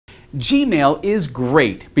Gmail is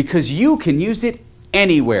great because you can use it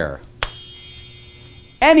anywhere.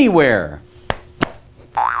 Anywhere.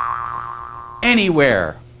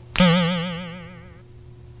 Anywhere.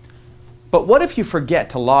 But what if you forget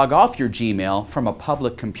to log off your Gmail from a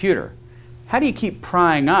public computer? How do you keep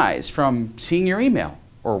prying eyes from seeing your email?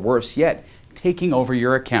 Or worse yet, taking over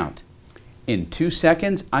your account? In 2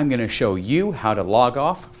 seconds, I'm going to show you how to log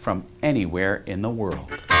off from anywhere in the world.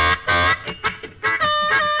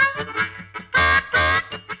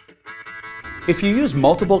 If you use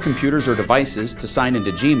multiple computers or devices to sign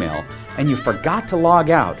into Gmail and you forgot to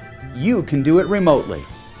log out, you can do it remotely.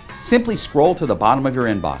 Simply scroll to the bottom of your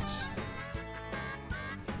inbox.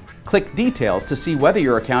 Click Details to see whether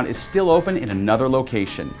your account is still open in another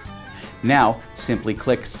location. Now, simply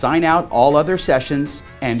click Sign Out All Other Sessions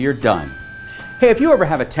and you're done. Hey, if you ever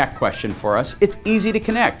have a tech question for us, it's easy to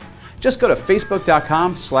connect. Just go to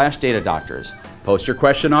facebook.com/datadoctors. Post your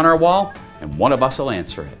question on our wall and one of us will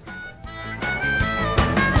answer it.